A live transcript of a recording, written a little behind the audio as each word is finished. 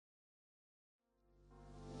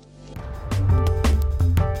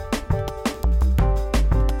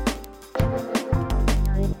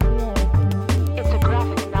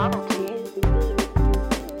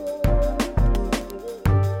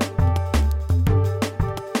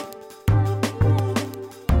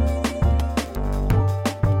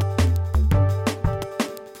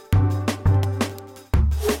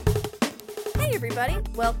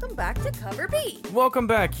welcome back to Cover B. Welcome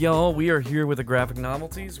back, y'all. We are here with the Graphic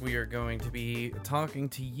Novelties. We are going to be talking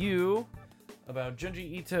to you about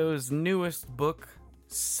Junji Ito's newest book,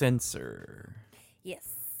 Censor.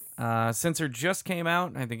 Yes. Censor just came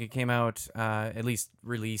out. I think it came out, at least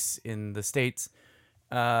release in the States,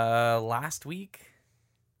 last week.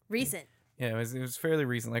 Recent. Yeah, it was fairly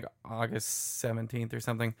recent, like August 17th or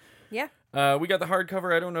something. Yeah. We got the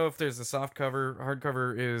hardcover. I don't know if there's a soft cover.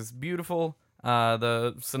 Hardcover is beautiful.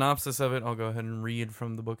 The synopsis of it, I'll go ahead and read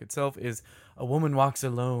from the book itself, is: a woman walks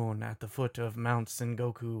alone at the foot of Mount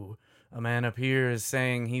Sengoku. A man appears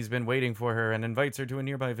saying he's been waiting for her and invites her to a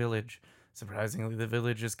nearby village. Surprisingly, the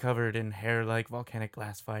village is covered in hair-like volcanic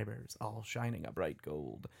glass fibers, all shining a bright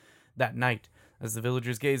gold. That night, as the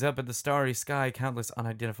villagers gaze up at the starry sky, countless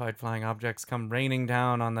unidentified flying objects come raining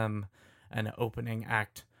down on them, an opening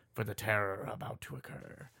act for the terror about to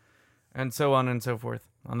occur. And so on and so forth.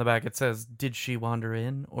 On the back it says, did she wander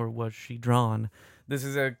in, or was she drawn? This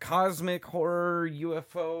is a cosmic horror,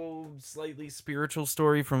 UFO, slightly spiritual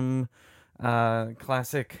story from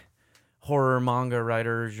classic horror manga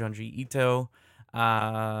writer Junji Ito.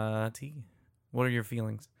 T, what are your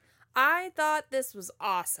feelings? I thought this was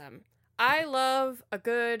awesome. I love a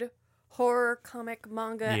good horror comic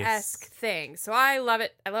manga-esque thing. So I love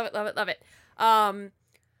it. I love it, love it, love it.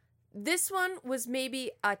 This one was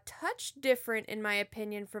maybe a touch different, in my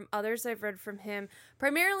opinion, from others I've read from him,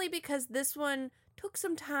 primarily because this one took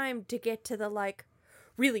some time to get to the, like,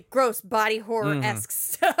 really gross body horror-esque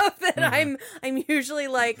stuff that I'm usually,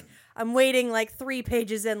 like, I'm waiting, like, 3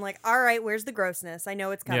 pages in, like, all right, where's the grossness? I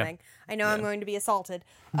know it's coming. Yeah. I know I'm going to be assaulted.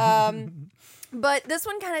 But this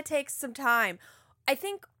one kind of takes some time. I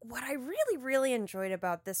think what I really, really enjoyed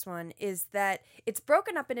about this one is that it's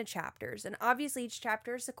broken up into chapters, and obviously each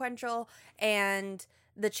chapter is sequential, and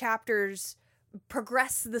the chapters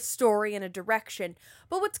progress the story in a direction.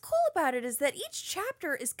 But what's cool about it is that each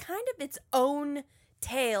chapter is kind of its own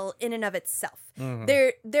tale in and of itself.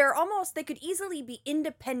 They're almost, they could easily be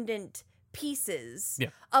independent pieces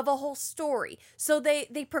of a whole story. So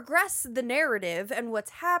they progress the narrative and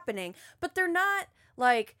what's happening, but they're not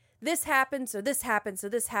like, this happened, so this happened, so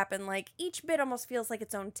this happened. Like, each bit almost feels like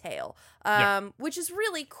its own tale, which is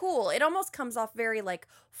really cool. It almost comes off very, like,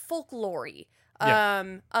 folklore-y.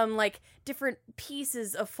 Like, different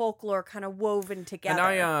pieces of folklore kind of woven together.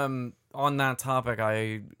 And I, on that topic,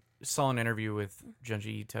 I saw an interview with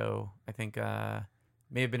Junji Ito. I think,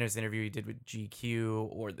 may have been his interview he did with GQ,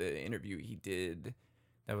 or the interview he did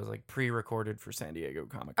that was, like, pre-recorded for San Diego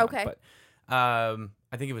Comic-Con. Okay. But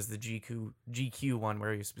I think it was the GQ one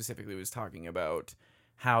where he specifically was talking about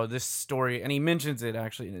how this story, and he mentions it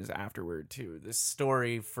actually in his afterword too, this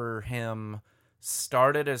story for him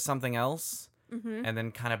started as something else and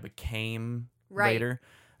then kind of became later.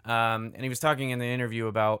 And he was talking in the interview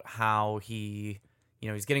about how he's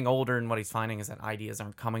getting older, and what he's finding is that ideas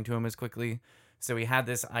aren't coming to him as quickly. So he had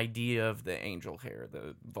this idea of the angel hair,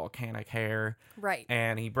 the volcanic hair. Right.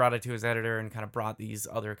 And he brought it to his editor and kind of brought these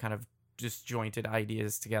other kind of disjointed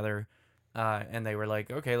ideas together, and they were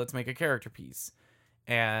like, okay, let's make a character piece.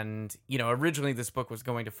 And originally this book was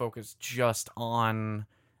going to focus just on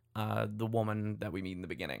the woman that we meet in the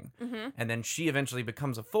beginning, and then she eventually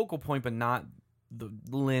becomes a focal point, but not the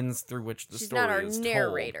lens through which the story is told. She's not our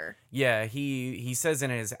narrator. Yeah, he says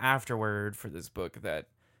in his afterword for this book that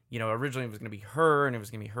originally it was going to be her, and it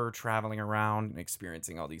was going to be her traveling around and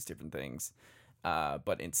experiencing all these different things,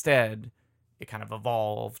 but instead it kind of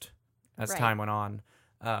evolved as time went on.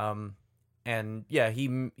 And yeah,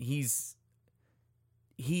 he's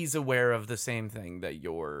aware of the same thing that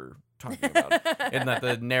you're talking about, and that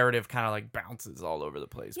the narrative kind of like bounces all over the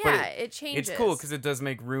place. Yeah, but it changes. It's cool because it does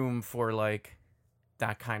make room for like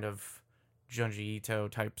that kind of Junji Ito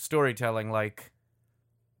type storytelling, like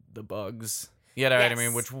the Bugs. You know what I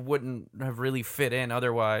mean? Which wouldn't have really fit in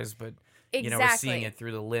otherwise, but we're seeing it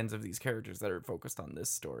through the lens of these characters that are focused on this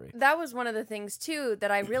story. That was one of the things, too, that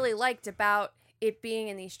I really liked about it being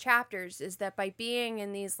in these chapters, is that by being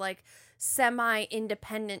in these, like,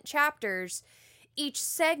 semi-independent chapters, each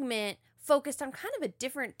segment focused on kind of a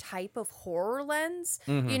different type of horror lens.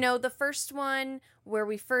 The first one, where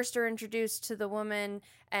we first are introduced to the woman,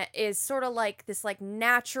 is sort of like this, like,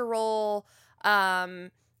 natural,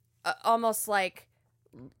 almost like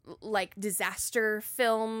disaster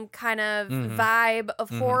film kind of vibe of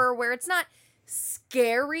horror, where it's not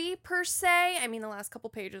scary per se. I mean, the last couple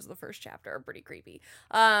pages of the first chapter are pretty creepy.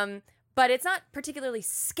 But it's not particularly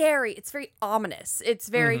scary. It's very ominous. It's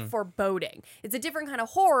very foreboding. It's a different kind of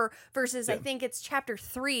horror versus I think it's chapter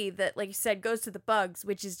 3 that, like you said, goes to the Bugs,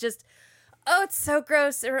 which is just, oh, it's so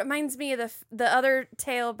gross. It reminds me of the other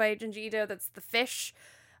tale by Junji Ito that's the fish.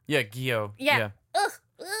 Yeah, Gyo. Yeah. Yeah. Ugh.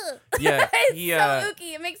 Ugh. Yeah, It's he, so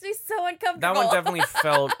ooky. It makes me so uncomfortable. That one definitely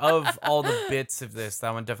felt, of all the bits of this,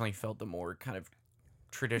 that one definitely felt the more kind of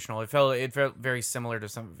traditional. It felt very similar to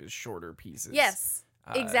some of his shorter pieces. Yes,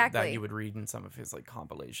 exactly. That you would read in some of his like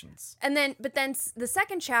compilations. And then, but then the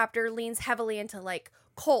second chapter leans heavily into like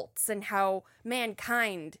cults and how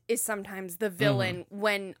mankind is sometimes the villain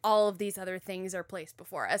when all of these other things are placed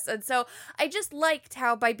before us. And so I just liked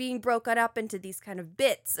how by being broken up into these kind of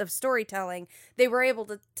bits of storytelling, they were able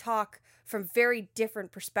to talk from very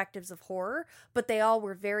different perspectives of horror, but they all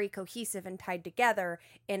were very cohesive and tied together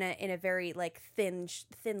in a very like thin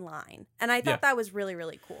line. And I thought that was really,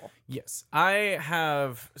 really cool. Yes. I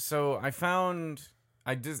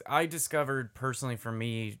discovered personally for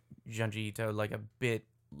me Junji Ito like a bit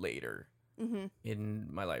later in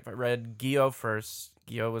my life. I read Gyo first.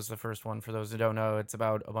 Gyo was the first one. For those who don't know, it's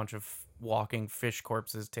about a bunch of walking fish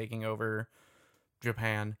corpses taking over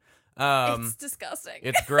Japan. It's disgusting.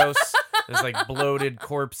 It's gross. There's like bloated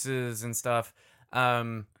corpses and stuff.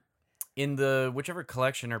 In the whichever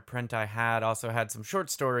collection or print I had, also had some short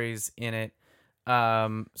stories in it.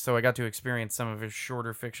 So I got to experience some of his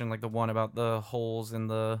shorter fiction, like the one about the holes in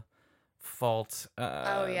the fault.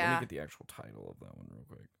 Let me get the actual title of that one real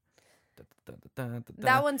quick.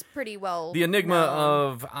 That one's pretty well The Enigma known.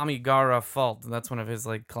 of Amigara Fault. That's one of his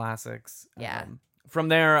like classics. Yeah. From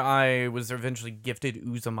there, I was eventually gifted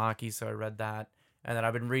Uzumaki, so I read that. And then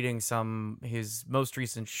I've been reading his most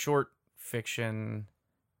recent short fiction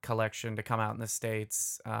collection to come out in the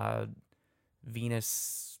States.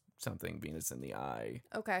 Venus in the Eye.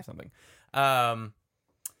 Okay. Something.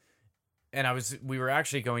 And we were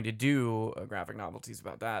actually going to do a graphic novelties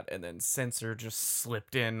about that, and then Censor just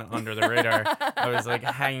slipped in under the radar. I was like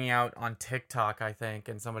hanging out on TikTok, I think,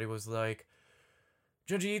 and somebody was like,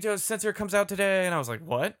 Junji Ito's Censor comes out today, and I was like,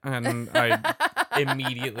 what? And I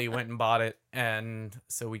immediately went and bought it, and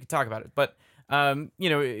so we could talk about it. But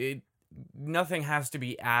nothing has to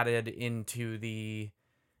be added into the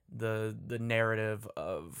narrative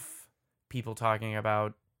of people talking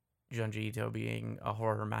about Junji Ito being a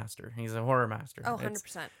horror master. He's a horror master. Oh,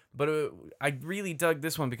 100%. But I really dug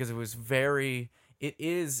this one because it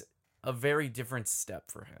is a very different step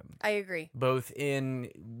for him. I agree. Both in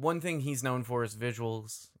one thing he's known for is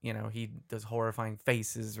visuals. He does horrifying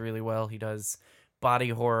faces really well. He does body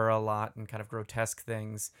horror a lot and kind of grotesque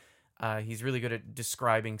things. He's really good at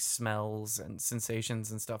describing smells and sensations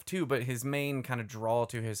and stuff too. But his main kind of draw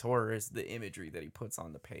to his horror is the imagery that he puts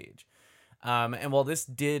on the page. And while this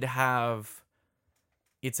did have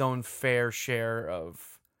its own fair share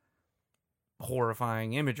of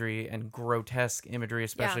horrifying imagery and grotesque imagery,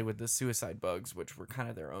 especially with the suicide bugs, which were kind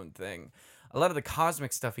of their own thing, a lot of the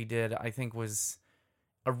cosmic stuff he did, I think, was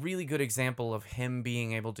a really good example of him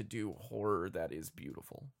being able to do horror that is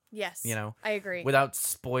beautiful. Yes, I agree. Without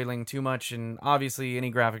spoiling too much, and obviously any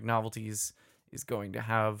graphic novelties is going to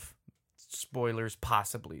have spoilers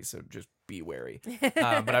possibly, so just be wary.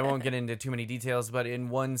 But I won't get into too many details. But in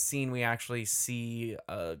one scene, we actually see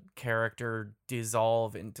a character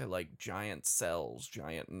dissolve into like giant cells,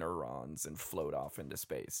 giant neurons, and float off into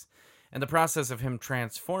space. And the process of him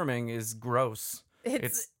transforming is gross.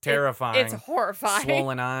 It's terrifying. It's horrifying.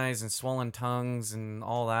 Swollen eyes and swollen tongues and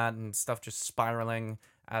all that, and stuff just spiraling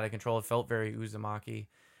out of control. It felt very Uzumaki.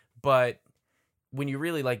 But when you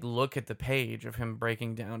really like look at the page of him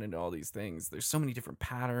breaking down into all these things, there's so many different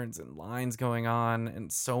patterns and lines going on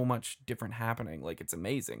and so much different happening. Like, it's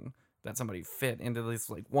amazing that somebody fit into this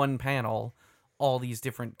like one panel all these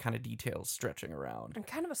different kind of details stretching around. And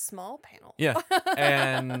kind of a small panel. Yeah.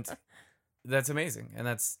 And that's amazing. And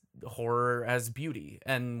that's horror as beauty.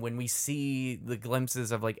 And when we see the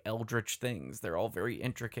glimpses of like eldritch things, they're all very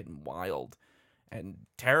intricate and wild and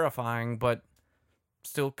terrifying, but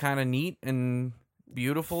still kind of neat and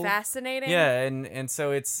beautiful, fascinating. Yeah. And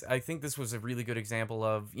so I think this was a really good example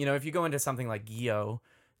of, if you go into something like Gyo,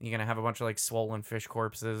 you're gonna have a bunch of like swollen fish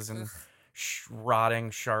corpses and rotting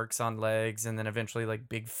sharks on legs, and then eventually like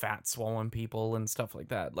big fat swollen people and stuff like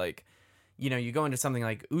that. Like, you go into something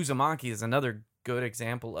like Uzumaki is another good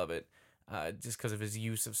example of it, just because of his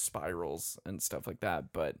use of spirals and stuff like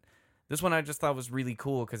that. But this one I just thought was really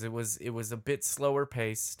cool because it was a bit slower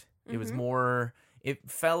paced. It was more.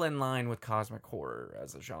 It fell in line with cosmic horror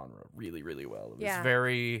as a genre really, really well. It was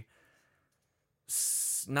very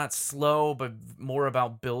not slow, but more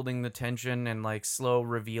about building the tension and like slow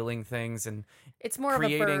revealing things, and it's more of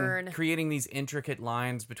a burn. Creating these intricate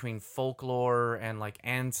lines between folklore and like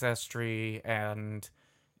ancestry, and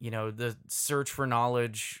the search for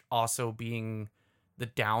knowledge also being the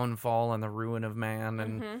downfall and the ruin of man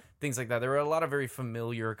and things like that. There were a lot of very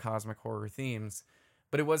familiar cosmic horror themes,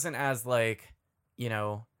 but it wasn't as like,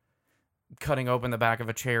 cutting open the back of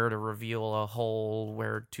a chair to reveal a hole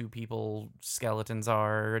where two people skeletons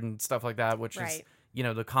are and stuff like that, which is,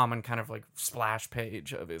 the common kind of like splash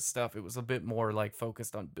page of his stuff. It was a bit more like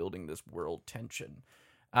focused on building this world tension.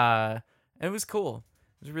 And it was cool.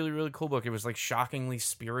 It was a really, really cool book. It was like shockingly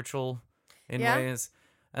spiritual in ways.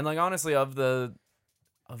 And like, honestly, of the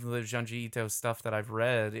Junji Ito stuff that I've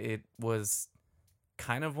read, it was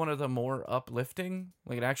kind of one of the more uplifting.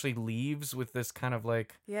 Like, it actually leaves with this kind of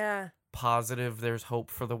like positive, there's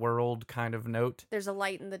hope for the world kind of note. There's a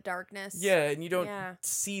light in the darkness. Yeah, and you don't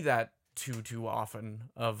see that too often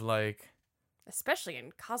of like, especially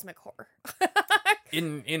in cosmic horror.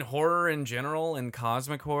 in horror in general, in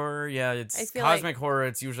cosmic horror, it's cosmic horror.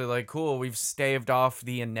 It's usually like, cool, we've staved off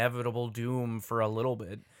the inevitable doom for a little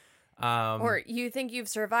bit. Or you think you've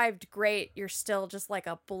survived, great, you're still just like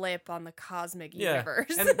a blip on the cosmic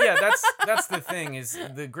universe. And that's the thing, is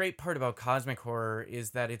the great part about cosmic horror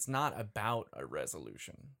is that it's not about a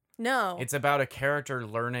resolution. No. It's about a character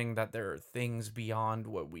learning that there are things beyond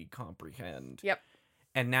what we comprehend. Yep.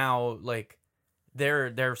 And now, like,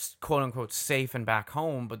 they're quote unquote safe and back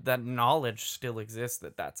home, but that knowledge still exists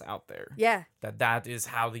that that's out there. Yeah. That is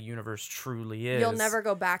how the universe truly is. You'll never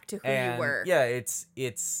go back to who you were. Yeah, it's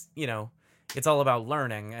it's all about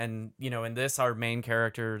learning. And, in this, our main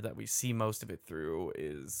character that we see most of it through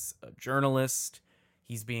is a journalist.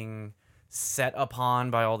 He's being set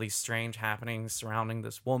upon by all these strange happenings surrounding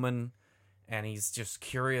this woman. And he's just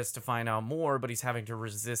curious to find out more, but he's having to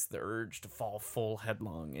resist the urge to fall full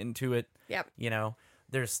headlong into it. Yep.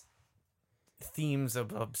 There's themes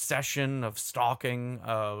of obsession, of stalking,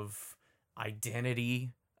 of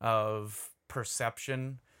identity, of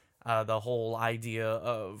perception. The whole idea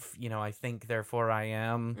of, I think, therefore I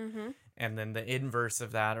am. Mm-hmm. And then the inverse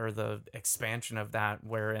of that, or the expansion of that,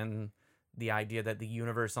 wherein the idea that the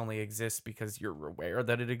universe only exists because you're aware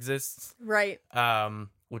that it exists. Right.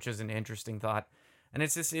 Which is an interesting thought. And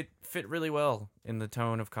it's just, it fit really well in the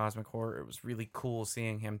tone of cosmic horror. It was really cool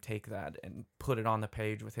seeing him take that and put it on the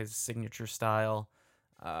page with his signature style.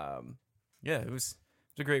 It was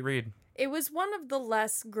a great read. It was one of the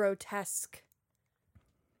less grotesque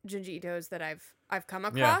Junji Ito's that I've come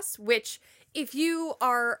across, which, if you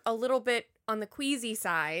are a little bit on the queasy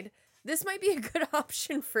side, this might be a good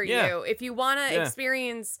option for you. If you want to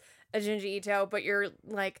experience a Junji Ito, but you're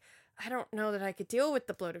like, I don't know that I could deal with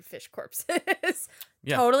the bloated fish corpses.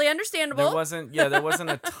 Totally understandable. There wasn't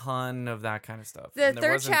a ton of that kind of stuff. The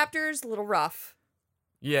third chapter's a little rough.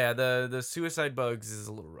 Yeah, the suicide bugs is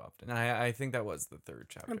a little rough. And I think that was the third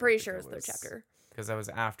chapter. I'm pretty sure it was the third chapter. Because that was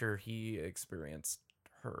after he experienced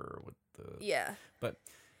her with the... Yeah. But,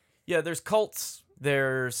 there's cults,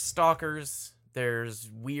 there's stalkers, there's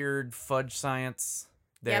weird fudge science,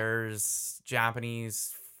 there's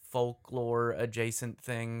Japanese folklore adjacent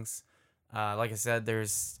things. Like I said,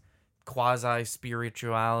 there's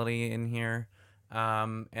quasi-spirituality in here.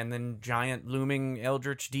 And then giant looming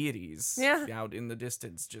eldritch deities out in the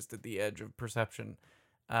distance, just at the edge of perception.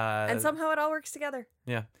 And somehow it all works together.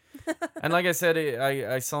 Yeah. And like I said,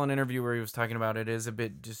 I saw an interview where he was talking about it is a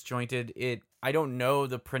bit disjointed. I don't know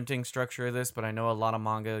the printing structure of this, but I know a lot of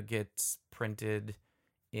manga gets printed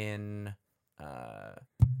in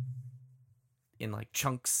like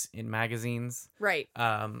chunks in magazines. Right.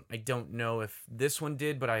 I don't know if this one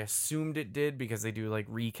did, but I assumed it did because they do like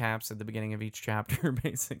recaps at the beginning of each chapter,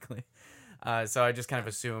 basically. So I just kind of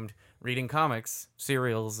assumed reading comics,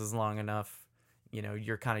 serials is long enough.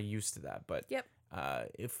 You're kind of used to that. But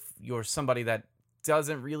if you're somebody that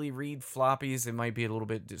doesn't really read floppies, it might be a little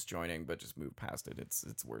bit disjointing, but just move past it.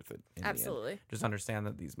 It's worth it. Absolutely. Just understand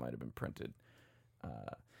that these might have been printed.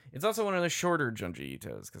 It's also one of the shorter Junji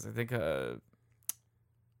Itos because I think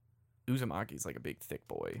Uzumaki's like a big thick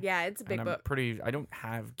boy. Yeah, it's a big book. I don't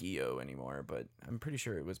have Gyo anymore, but I'm pretty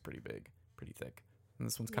sure it was pretty big, pretty thick. And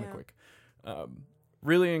this one's kind of quick.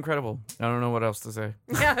 Really incredible. I don't know what else to say.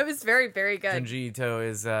 Yeah, it was very, very good. Junji Ito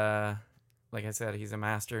is, like I said, he's a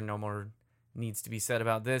master. No more needs to be said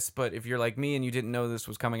about this. But if you're like me and you didn't know this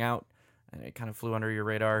was coming out, and it kind of flew under your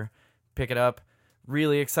radar, pick it up.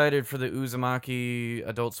 Really excited for the Uzumaki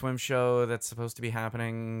Adult Swim show that's supposed to be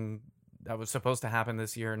happening. That was supposed to happen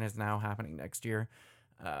this year and is now happening next year.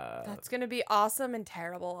 That's gonna be awesome and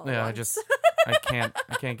terrible. I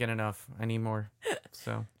can't get enough. I need more.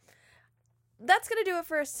 So that's gonna do it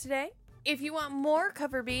for us today. If you want more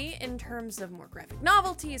Cover B in terms of more graphic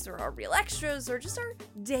novelties or our real extras or just our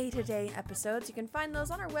day-to-day episodes, you can find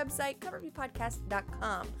those on our website,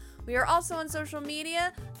 coverbpodcast.com. We are also on social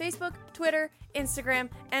media, Facebook, Twitter,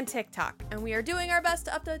 Instagram, and TikTok, and we are doing our best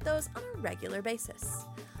to update those on a regular basis.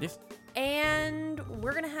 Yes. And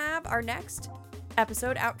we're going to have our next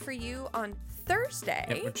episode out for you on Thursday.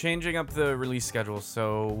 Yep, we're changing up the release schedule,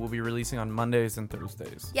 so we'll be releasing on Mondays and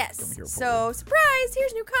Thursdays. Yes. From here So, forward. surprise,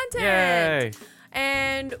 here's new content. Yay!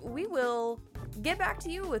 And we will get back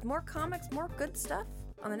to you with more comics, more good stuff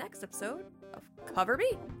on the next episode of Cover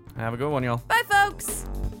Me. Have a good one, y'all. Bye, folks.